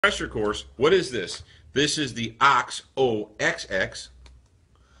Pressure course. What is this? This is the OXX.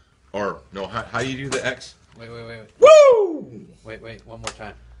 Or, no, how do you do the X? Wait. Woo! Wait, one more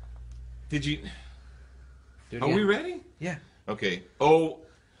time. Did you... Do it Are again. we ready? Yeah. Okay. Woo!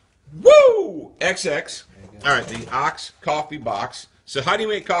 XX. All right, the Ox coffee box. So how do you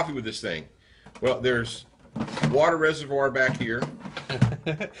make coffee with this thing? Well, there's water reservoir back here.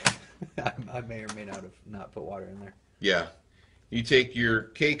 I may or may not have not put water in there. Yeah. You take your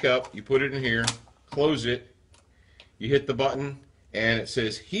K-cup, you put it in here, close it, you hit the button, and it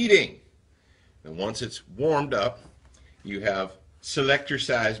says heating. And once it's warmed up, you have selector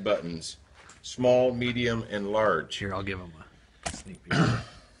size buttons, small, medium, and large. Here, I'll give them a sneak peek.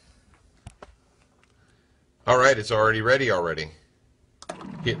 All right, it's already ready already.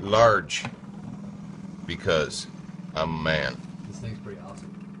 Hit large because I'm a man. This thing's pretty awesome.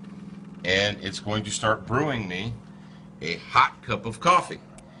 And it's going to start brewing me a hot cup of coffee.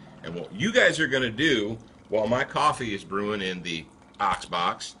 And what you guys are going to do while my coffee is brewing in the Ox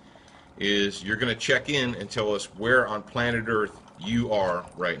box is you're going to check in and tell us where on planet Earth you are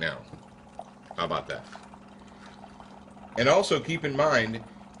right now. How about that? And also keep in mind,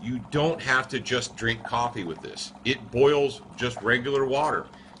 you don't have to just drink coffee with this. It boils just regular water.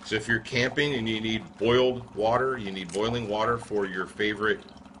 So if you're camping and you need boiled water, you need boiling water for your favorite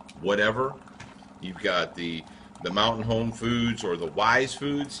whatever, you've got the Mountain Home Foods or the Wise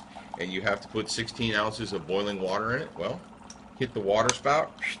Foods, and you have to put 16 ounces of boiling water in it, well, hit the water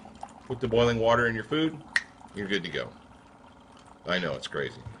spout, put the boiling water in your food, you're good to go. I know, it's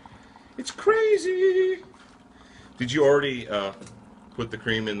crazy. It's crazy! Did you already put the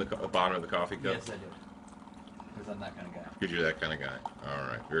cream in the bottom of the coffee cup? Yes, I do. Because I'm that kind of guy. Because you're that kind of guy. All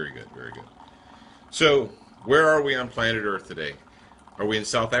right, very good, very good. So, where are we on planet Earth today? Are we in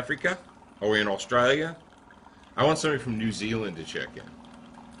South Africa? Are we in Australia? I want somebody from New Zealand to check in.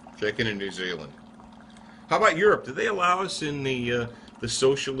 Check in New Zealand. How about Europe? Do they allow us in the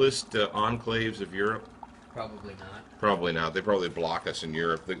socialist enclaves of Europe? Probably not. Probably not. They probably block us in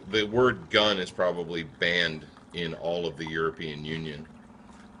Europe. The word gun is probably banned in all of the European Union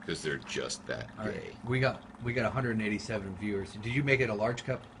because they're just that All gay. right. We got 187 viewers. Did you make it a large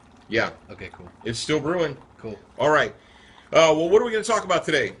cup? Yeah. Okay, cool. It's still brewing. Cool. All right. Well, what are we going to talk about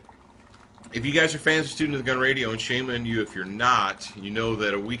today? If you guys are fans of Student of the Gun Radio, and shame on you if you're not, you know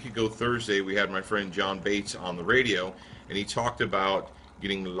that a week ago Thursday we had my friend John Bates on the radio, and he talked about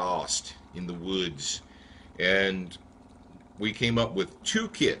getting lost in the woods. And we came up with two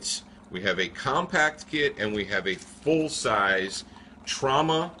kits. We have a compact kit and we have a full-size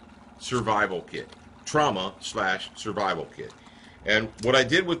trauma survival kit. Trauma/survival kit. And what I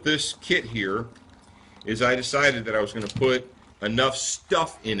did with this kit here is I decided that I was going to put enough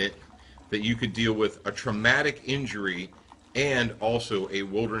stuff in it that you could deal with a traumatic injury and also a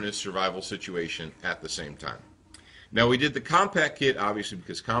wilderness survival situation at the same time. Now we did the compact kit obviously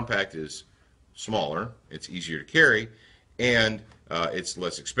because compact is smaller, it's easier to carry, and it's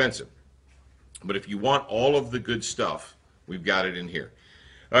less expensive. But if you want all of the good stuff, we've got it in here.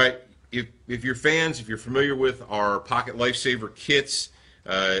 All right, if you're fans, if you're familiar with our Pocket Lifesaver kits,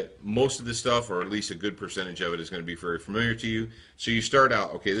 most of the stuff, or at least a good percentage of it, is going to be very familiar to you. So you start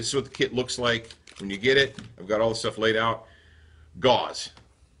out, okay, this is what the kit looks like when you get it. I've got all the stuff laid out. Gauze.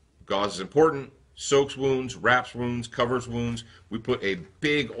 Gauze is important. Soaks wounds, wraps wounds, covers wounds. We put a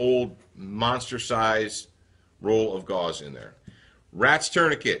big old monster size roll of gauze in there. Rat's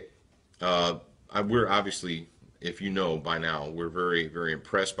tourniquet. We're obviously, if you know by now, we're very, very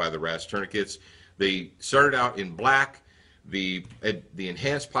impressed by the Rat's tourniquets. They started out in black. The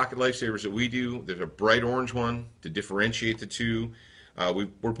enhanced pocket lifesavers that we do, there's a bright orange one to differentiate the two.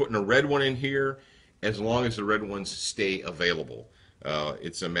 We're putting a red one in here as long as the red ones stay available.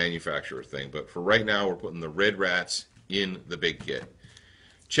 It's a manufacturer thing, but for right now we're putting the red Rats in the big kit.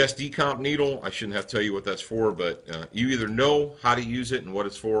 Chest decomp needle, I shouldn't have to tell you what that's for, but you either know how to use it and what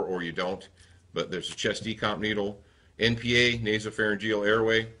it's for or you don't. But there's a chest decomp needle. NPA, nasopharyngeal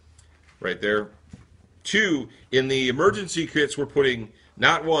airway, right there. Two, in the emergency kits we're putting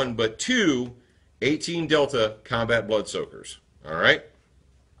not one but two 18 Delta combat blood soakers. All right?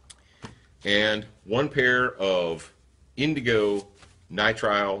 And one pair of indigo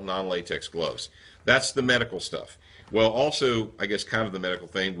nitrile non-latex gloves. That's the medical stuff. Well, also, I guess kind of the medical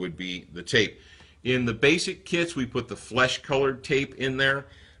thing would be the tape. In the basic kits, we put the flesh-colored tape in there.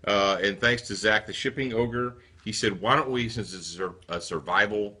 And thanks to Zach, the shipping ogre, he said, why don't we, since it's a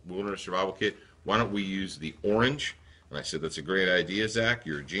wilderness survival kit, why don't we use the orange? And I said, that's a great idea, Zach.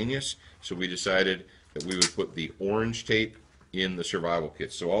 You're a genius. So we decided that we would put the orange tape in the survival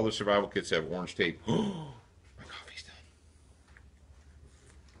kits. So all the survival kits have orange tape. My coffee's done.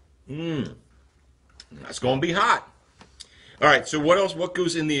 That's going to be hot. All right, so what else? What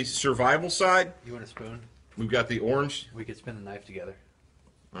goes in the survival side? You want a spoon? We've got the orange. We could spin the knife together.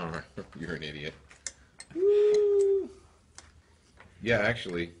 All right, you're an idiot. Woo. Yeah,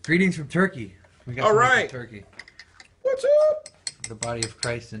 actually. Greetings from Turkey. We got All some right. from Turkey. What's up? The body of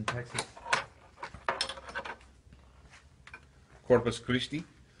Christ in Texas. Corpus Christi.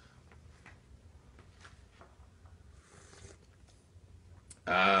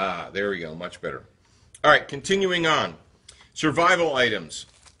 Ah, there we go. Much better. All right, continuing on. Survival items.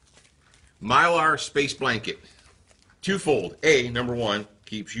 Mylar space blanket. Twofold. A, number one,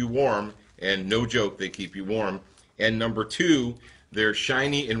 keeps you warm, and no joke, they keep you warm. And number two, they're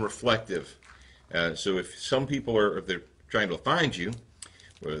shiny and reflective. So if some people are, if they're trying to find you,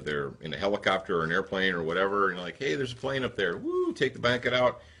 whether they're in a helicopter or an airplane or whatever, and you're like, hey, there's a plane up there. Woo, take the blanket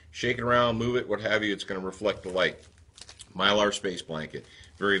out, shake it around, move it, what have you. It's going to reflect the light. Mylar space blanket.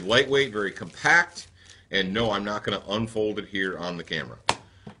 Very lightweight, very compact. And no, I'm not going to unfold it here on the camera.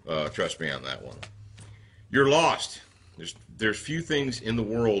 Trust me on that one. You're lost. There's few things in the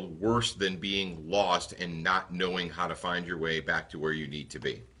world worse than being lost and not knowing how to find your way back to where you need to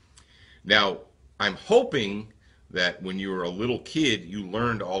be. Now, I'm hoping that when you were a little kid, you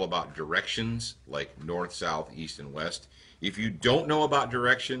learned all about directions, like north, south, east, and west. If you don't know about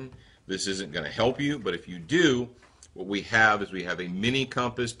direction, this isn't going to help you, but if you do, what we have is we have a mini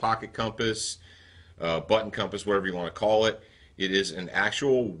compass, pocket compass, button compass, whatever you want to call it. It is an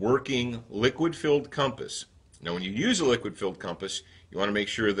actual working liquid-filled compass. Now, when you use a liquid-filled compass, you want to make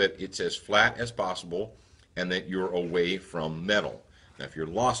sure that it's as flat as possible and that you're away from metal. Now, if you're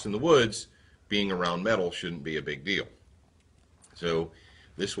lost in the woods, being around metal shouldn't be a big deal. So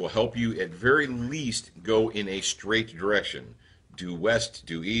this will help you at very least go in a straight direction. Due west,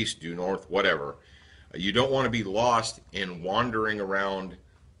 due east, due north, whatever. You don't want to be lost and wandering around,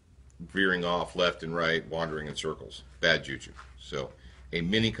 veering off left and right, wandering in circles. Bad juju. So a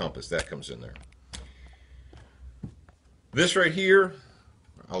mini compass, that comes in there. This right here,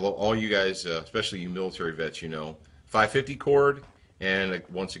 although all you guys, especially you military vets, you know, 550 cord, and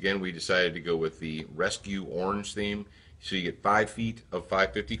once again we decided to go with the Rescue Orange theme, so you get 5 feet of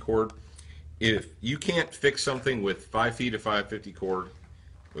 550 cord. If you can't fix something with 5 feet of 550 cord,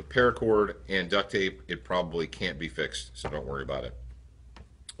 with paracord and duct tape, it probably can't be fixed, so don't worry about it.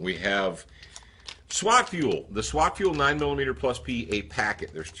 We have SWAT Fuel, the SWAT Fuel 9mm plus P, a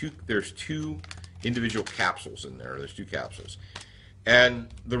packet. There's two individual capsules in there. There's 2 capsules. And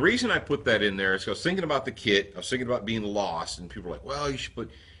the reason I put that in there is because I was thinking about the kit. I was thinking about being lost, and people are like, well, you should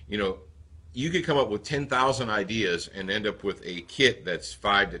put, you know, you could come up with 10,000 ideas and end up with a kit that's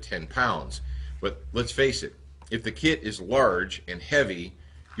 5 to 10 pounds. But let's face it, if the kit is large and heavy,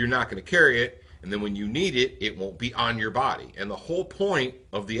 you're not going to carry it, and then when you need it, it won't be on your body. And the whole point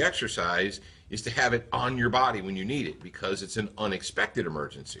of the exercise is to have it on your body when you need it, because it's an unexpected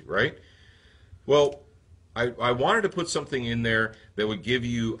emergency, right? Well, I wanted to put something in there that would give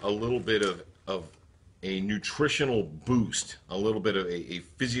you a little bit of a nutritional boost, a little bit of a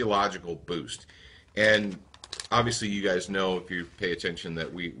physiological boost. And obviously you guys know, if you pay attention,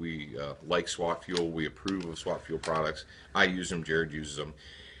 that we like SWAT Fuel. We approve of SWAT Fuel products. I use them. Jared uses them.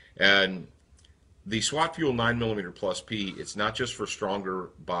 And the SWAT Fuel 9mm plus P, it's not just for stronger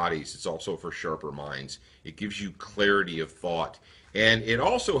bodies, it's also for sharper minds. It gives you clarity of thought. And it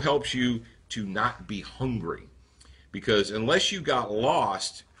also helps you to not be hungry. Because unless you got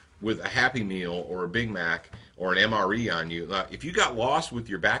lost with a Happy Meal or a Big Mac or an MRE on you, if you got lost with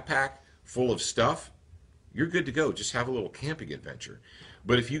your backpack full of stuff, you're good to go. Just have a little camping adventure.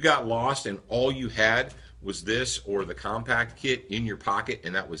 But if you got lost and all you had was this or the compact kit in your pocket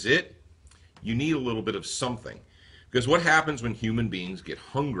and that was it, you need a little bit of something. Because what happens when human beings get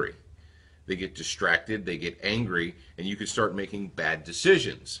hungry? They get distracted, they get angry, and you can start making bad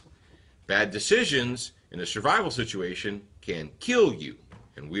decisions. Bad decisions in a survival situation can kill you,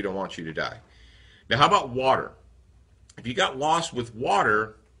 and we don't want you to die. Now, how about water? If you got lost with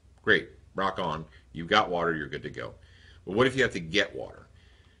water, great, rock on. You've got water, you're good to go. But what if you have to get water?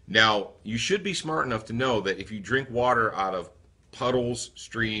 Now, you should be smart enough to know that if you drink water out of puddles,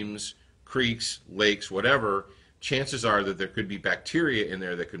 streams, creeks, lakes, whatever, chances are that there could be bacteria in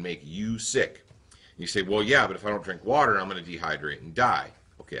there that could make you sick. And you say, well, yeah, but if I don't drink water, I'm going to dehydrate and die.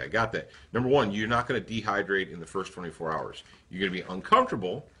 Okay, I got that. Number one, you're not going to dehydrate in the first 24 hours. You're going to be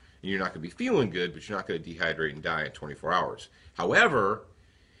uncomfortable, and you're not going to be feeling good, but you're not going to dehydrate and die in 24 hours. However,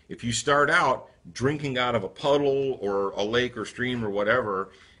 if you start out drinking out of a puddle or a lake or stream or whatever,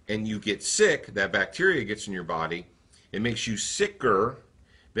 and you get sick, that bacteria gets in your body, it makes you sicker,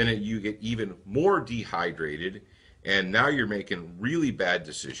 then you get even more dehydrated, and now you're making really bad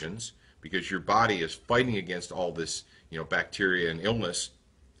decisions because your body is fighting against all this, bacteria and illness,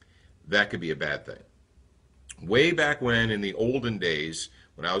 that could be a bad thing. Way back when, in the olden days,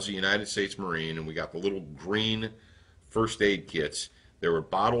 when I was a United States Marine and we got the little green first aid kits, there were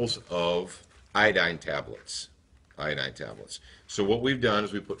bottles of iodine tablets. Iodine tablets. So what we've done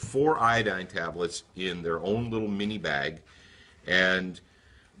is we put 4 iodine tablets in their own little mini bag, and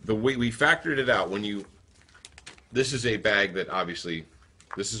the way we factored it out, this is a bag that obviously,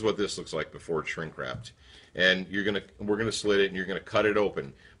 this is what this looks like before it's shrink wrapped, and we're gonna slit it and you're gonna cut it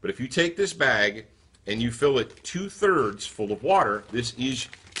open. But if you take this bag and you fill it 2/3 full of water, this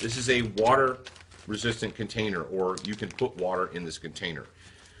is a water resistant container, or you can put water in this container.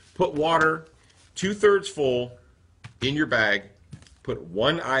 Put water 2/3 full in your bag, put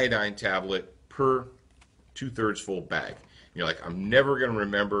 1 iodine tablet per 2/3 full bag. You're like, I'm never going to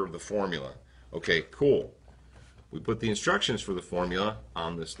remember the formula. Okay, cool. We put the instructions for the formula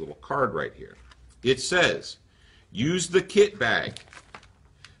on this little card right here. It says, use the kit bag.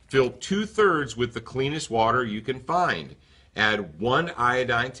 Fill 2/3 with the cleanest water you can find. Add 1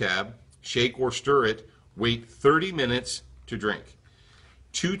 iodine tab, shake or stir it, wait 30 minutes to drink.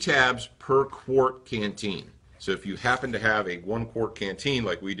 2 tabs per quart canteen. So if you happen to have a 1-quart canteen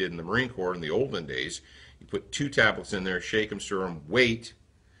like we did in the Marine Corps in the olden days, you put 2 tablets in there, shake them, stir them, wait,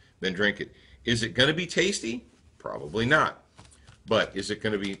 then drink it. Is it going to be tasty? Probably not. But is it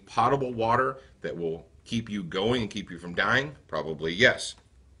going to be potable water that will keep you going and keep you from dying? Probably yes.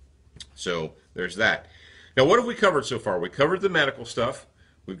 So there's that. Now what have we covered so far? We covered the medical stuff.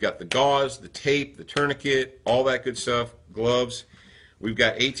 We've got the gauze, the tape, the tourniquet, all that good stuff, gloves. We've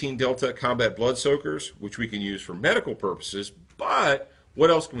got 18 Delta combat blood soakers, which we can use for medical purposes, but what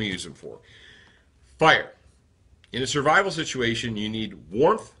else can we use them for? Fire. In a survival situation, you need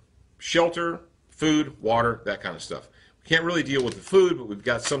warmth, shelter, food, water, that kind of stuff. We can't really deal with the food, but we've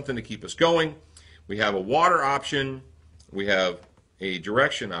got something to keep us going. We have a water option. We have a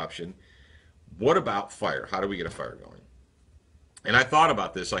direction option. What about fire? How do we get a fire going? And I thought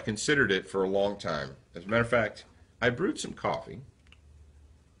about this. I considered it for a long time. As a matter of fact, I brewed some coffee.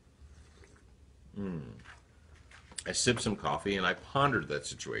 I sipped some coffee and I pondered that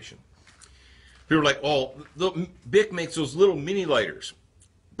situation. People were like, oh, Bic makes those little mini lighters.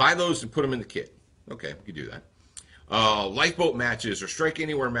 Buy those and put them in the kit. Okay, you can do that. Lifeboat matches or strike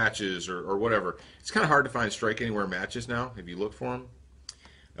anywhere matches or whatever. It's kind of hard to find strike anywhere matches now if you look for them.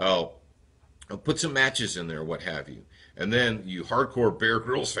 I'll put some matches in there, what have you. And then you hardcore Bear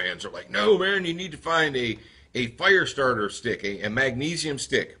Grylls fans are like, no, man, you need to find a fire starter stick, a magnesium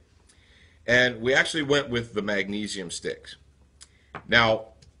stick. And we actually went with the magnesium sticks. Now,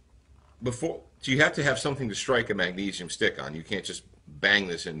 so you have to have something to strike a magnesium stick on. You can't just bang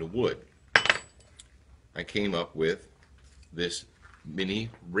this into wood. I came up with this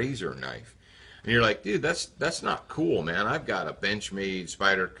mini razor knife. And you're like, dude, that's not cool, man. I've got a Benchmade,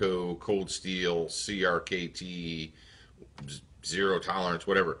 Spyderco, Cold Steel, CRKT, zero tolerance,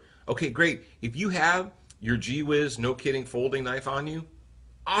 whatever. Okay, great. If you have your G-Wiz, no kidding, folding knife on you,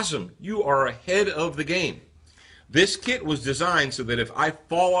 awesome. You are ahead of the game. This kit was designed so that if I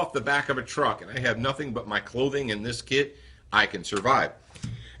fall off the back of a truck and I have nothing but my clothing in this kit, I can survive.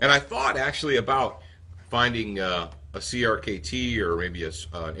 And I thought actually about finding a CRKT or maybe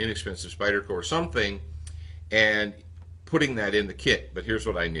an inexpensive Spyderco or something and putting that in the kit. But here's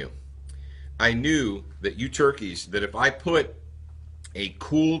what I knew. I knew that you turkeys, that if I put a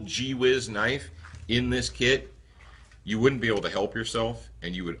cool G-Wiz knife in this kit, you wouldn't be able to help yourself,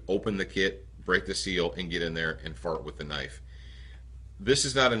 and you would open the kit, break the seal, and get in there and fart with the knife. This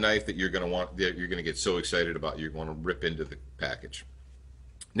is not a knife that you're going to get so excited about you want to rip into the package.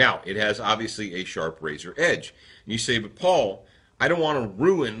 Now, it has obviously a sharp razor edge. And you say, but Paul, I don't want to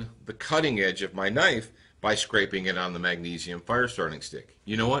ruin the cutting edge of my knife by scraping it on the magnesium fire starting stick.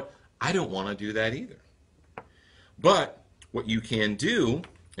 You know what? I don't want to do that either. But what you can do,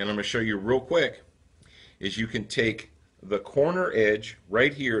 and I'm going to show you real quick, is you can take the corner edge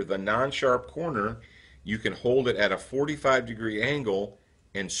right here, the non-sharp corner, you can hold it at a 45-degree angle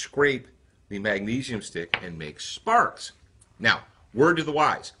and scrape the magnesium stick and make sparks. Now, word to the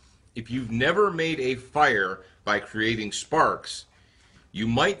wise, if you've never made a fire by creating sparks, you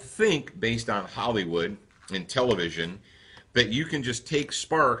might think, based on Hollywood and television, that you can just take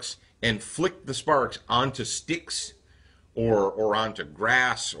sparks and flick the sparks onto sticks or onto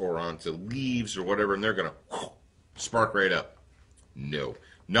grass or onto leaves or whatever, and they're going to spark right up. No,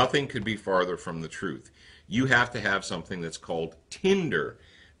 nothing could be farther from the truth. You have to have something that's called tinder,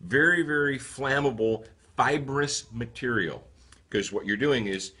 very, very flammable, fibrous material. Because what you're doing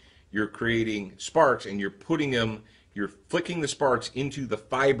is you're creating sparks, and you're flicking the sparks into the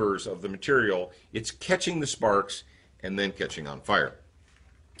fibers of the material. It's catching the sparks and then catching on fire.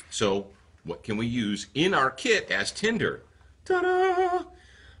 So what can we use in our kit as tinder? Ta-da!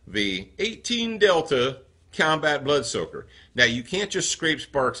 The 18 Delta Combat Blood Soaker. Now, you can't just scrape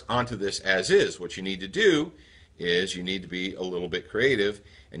sparks onto this as is. What you need to do is you need to be a little bit creative,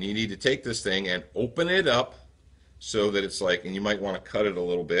 and you need to take this thing and open it up so that it's like, and you might want to cut it a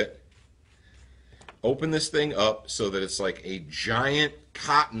little bit. Open this thing up so that it's like a giant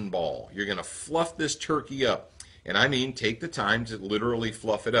cotton ball. You're going to fluff this turkey up. And I mean, take the time to literally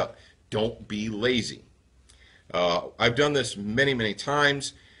fluff it up. Don't be lazy. I've done this many, many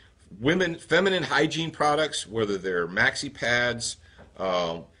times. Feminine hygiene products, whether they're maxi pads,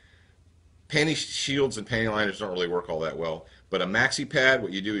 panty shields and panty liners don't really work all that well. But a maxi pad,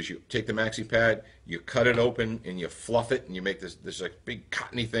 what you do is you take the maxi pad, you cut it open, and you fluff it, and you make this like big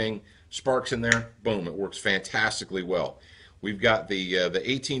cottony thing, sparks in there, boom, it works fantastically well. We've got the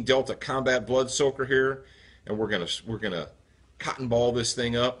 18 Delta Combat Blood Soaker here, and we're gonna cotton ball this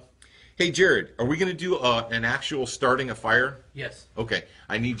thing up. Hey, Jared, are we going to do an actual starting a fire? Yes. Okay.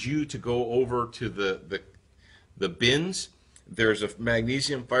 I need you to go over to the bins. There's a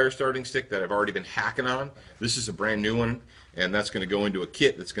magnesium fire starting stick that I've already been hacking on. This is a brand new one, and that's going to go into a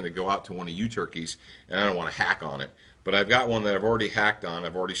kit that's going to go out to one of you turkeys, and I don't want to hack on it. But I've got one that I've already hacked on.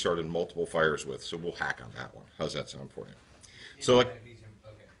 I've already started multiple fires with, so we'll hack on that one. How's that sound for you? So,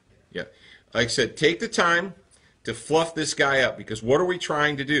 yeah. Like I said, take the time to fluff this guy up, because what are we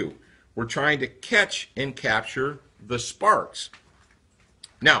trying to do? We're trying to catch and capture the sparks.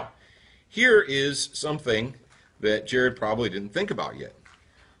 Now, here is something that Jared probably didn't think about yet.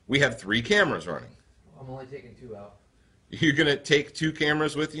 We have 3 cameras running. I'm only taking 2 out. You're going to take 2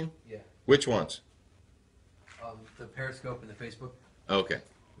 cameras with you? Yeah. Which ones? The Periscope and the Facebook. Okay.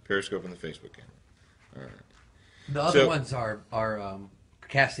 The Periscope and the Facebook camera. All right. The other ones are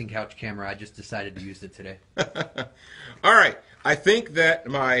casting couch camera. I just decided to use it today. All right. I think that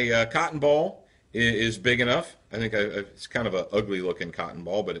my cotton ball is big enough. I think it's kind of an ugly looking cotton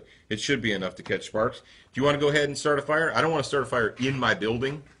ball, but it should be enough to catch sparks. Do you want to go ahead and start a fire? I don't want to start a fire in my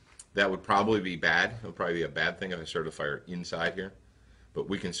building. That would probably be bad. It would probably be a bad thing if I started a fire inside here. But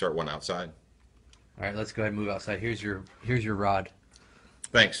we can start one outside. All right, let's go ahead and move outside. Here's your rod.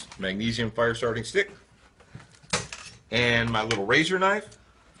 Thanks. Magnesium fire starting stick. And my little razor knife.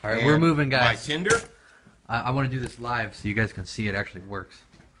 All right, we're moving, guys. My tinder. I want to do this live so you guys can see it actually works.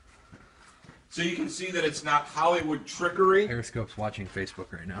 So you can see that it's not Hollywood trickery. Periscope's watching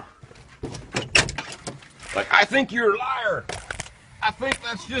Facebook right now. Like, I think you're a liar. I think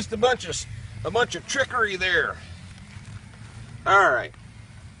that's just a bunch of trickery there. All right.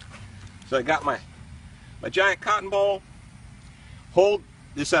 So I got my giant cotton ball. Hold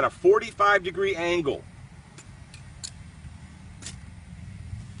this at a 45-degree angle.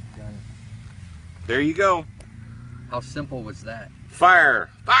 Got it. There you go. How simple was that? Fire,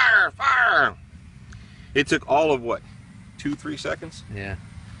 fire, fire. It took all of what, 2-3 seconds? Yeah.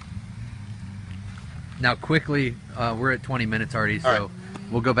 Now quickly, we're at 20 minutes already, so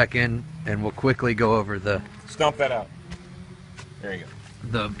we'll go back in and we'll quickly go over the Stomp that out. There you go.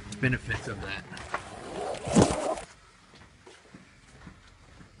 the benefits of that.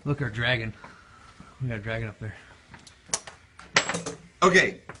 Look, our dragon. We got a dragon up there.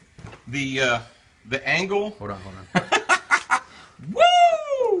 Okay, the angle. Hold on.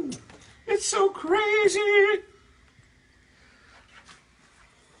 Woo! It's so crazy.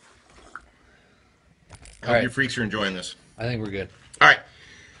 I hope you freaks are enjoying this. I think we're good. All right.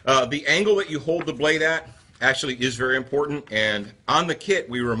 The angle that you hold the blade at actually is very important, and on the kit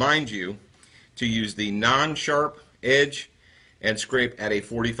we remind you to use the non-sharp edge and scrape at a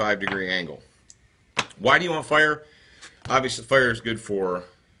 45-degree angle. Why do you want fire? Obviously, fire is good for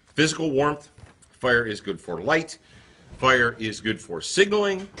physical warmth. Fire is good for light. Fire is good for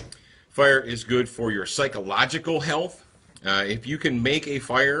signaling. Fire is good for your psychological health. If you can make a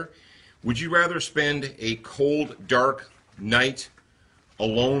fire, would you rather spend a cold, dark night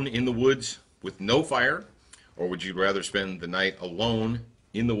alone in the woods with no fire, or would you rather spend the night alone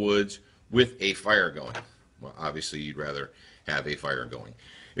in the woods with a fire going? Well, obviously, you'd rather have a fire going.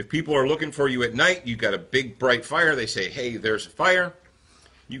 If people are looking for you at night, you've got a big, bright fire, they say, hey, there's a fire.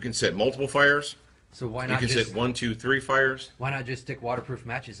 You can set multiple fires. So why not You can set 1, 2, 3 fires. Why not just stick waterproof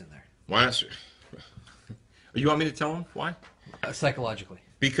matches in there? Why not? You want me to tell them why? Psychologically.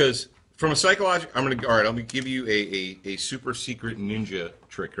 Because from a psychological, all right, I'm going to give you a super secret ninja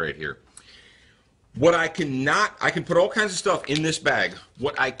trick right here. What I can put all kinds of stuff in this bag.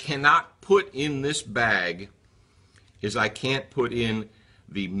 What I cannot put in this bag is I can't put in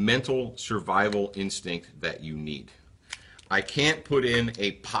the mental survival instinct that you need. I can't put in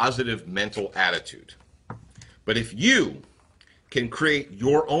a positive mental attitude. But if you can create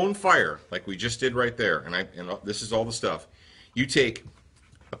your own fire, like we just did right there, and this is all the stuff. You take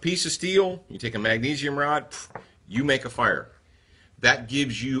a piece of steel, you take a magnesium rod, you make a fire. That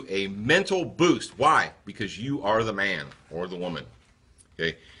gives you a mental boost. Why? Because you are the man or the woman.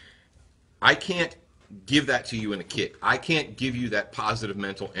 Okay? I can't give that to you in a kit. I can't give you that positive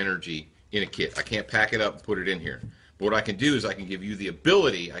mental energy in a kit. I can't pack it up and put it in here. But what I can do is I can give you the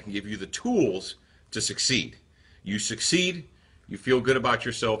ability, I can give you the tools to succeed. You succeed, you feel good about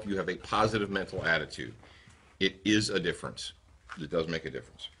yourself, you have a positive mental attitude. It is a difference. It does make a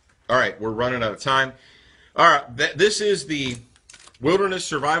difference. All right, we're running out of time. All right, this is the Wilderness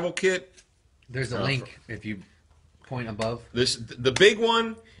Survival Kit. There's a link if you point above. The big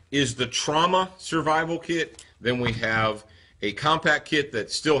one is the Trauma Survival Kit. Then we have a compact kit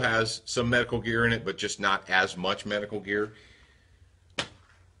that still has some medical gear in it, but just not as much medical gear.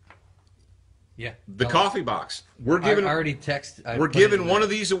 Yeah. The coffee box. We're giving one of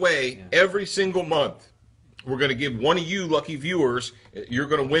these away every single month. We're going to give one of you lucky viewers. You're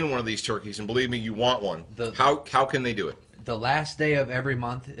going to win one of these turkeys, and believe me, you want one. How can they do it? The last day of every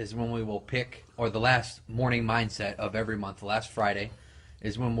month is when we will pick, or the last morning mindset of every month, the last Friday,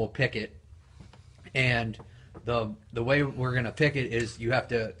 is when we'll pick it. And the way we're going to pick it is you have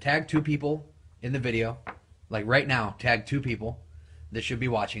to tag 2 people in the video. Like right now, tag 2 people that should be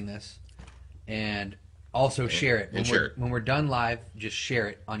watching this. And also share it. When we're done live, just share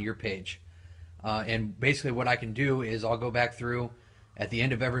it on your page. And basically what I can do is I'll go back through at the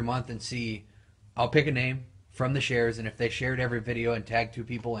end of every month and see, I'll pick a name from the shares, and if they shared every video and tagged 2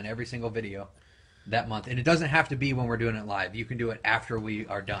 people in every single video that month, and it doesn't have to be when we're doing it live. You can do it after we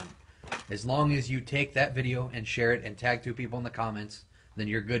are done. As long as you take that video and share it and tag 2 people in the comments, then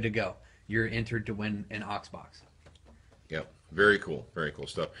you're good to go. You're entered to win an Ox box. Yep. Very cool. Very cool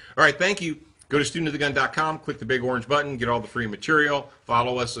stuff. All right, thank you. Go to studentofthegun.com, click the big orange button, get all the free material,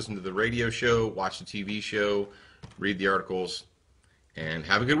 follow us, listen to the radio show, watch the TV show, read the articles, and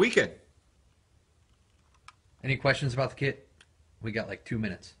have a good weekend. Any questions about the kit? We got like 2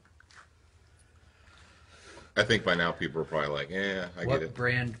 minutes. I think by now people are probably like, yeah, I get it. What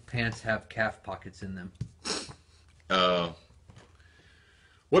brand pants have calf pockets in them?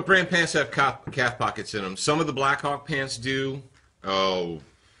 What brand pants have calf pockets in them? Some of the Blackhawk pants do. Oh,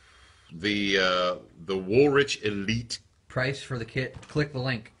 the Woolrich Elite. Price for the kit. Click the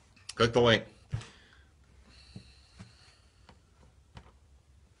link. Click the link.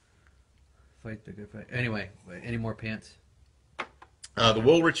 Fight the good fight. Anyway, any more pants? The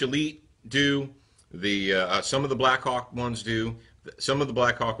Woolrich Elite do. Some of the Blackhawk ones do. Some of the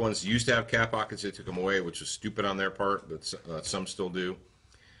Blackhawk ones used to have calf pockets. They took them away, which was stupid on their part, but some still do.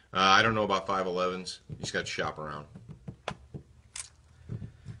 I don't know about 511s. You just got to shop around.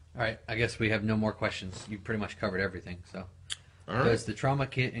 All right, I guess we have no more questions. You pretty much covered everything. So, all right. Does the trauma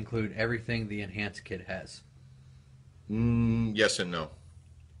kit include everything the enhanced kit has? Yes and no.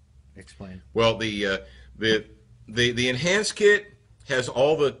 Explain. Well, the enhanced kit has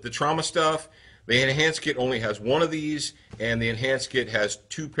all the trauma stuff. The enhanced kit only has one of these, and the enhanced kit has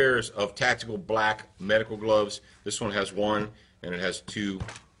 2 pairs of tactical black medical gloves. This one has 1, and it has 2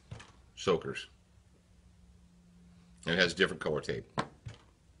 soakers. And it has different color tape.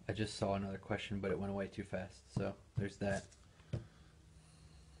 I just saw another question, but it went away too fast. So there's that.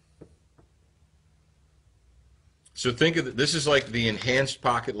 So think of this is like the enhanced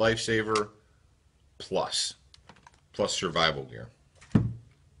pocket lifesaver plus survival gear.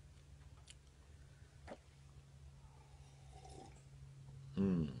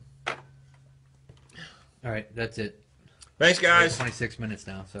 All right, that's it. Thanks, guys. 26 minutes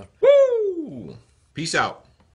now. So. Woo! Peace out.